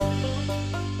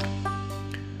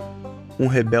Um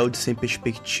rebelde sem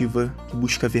perspectiva que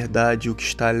busca a verdade e o que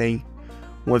está além.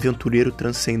 Um aventureiro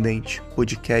transcendente,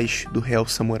 podcast do Real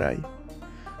Samurai.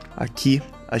 Aqui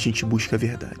a gente busca a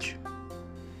verdade.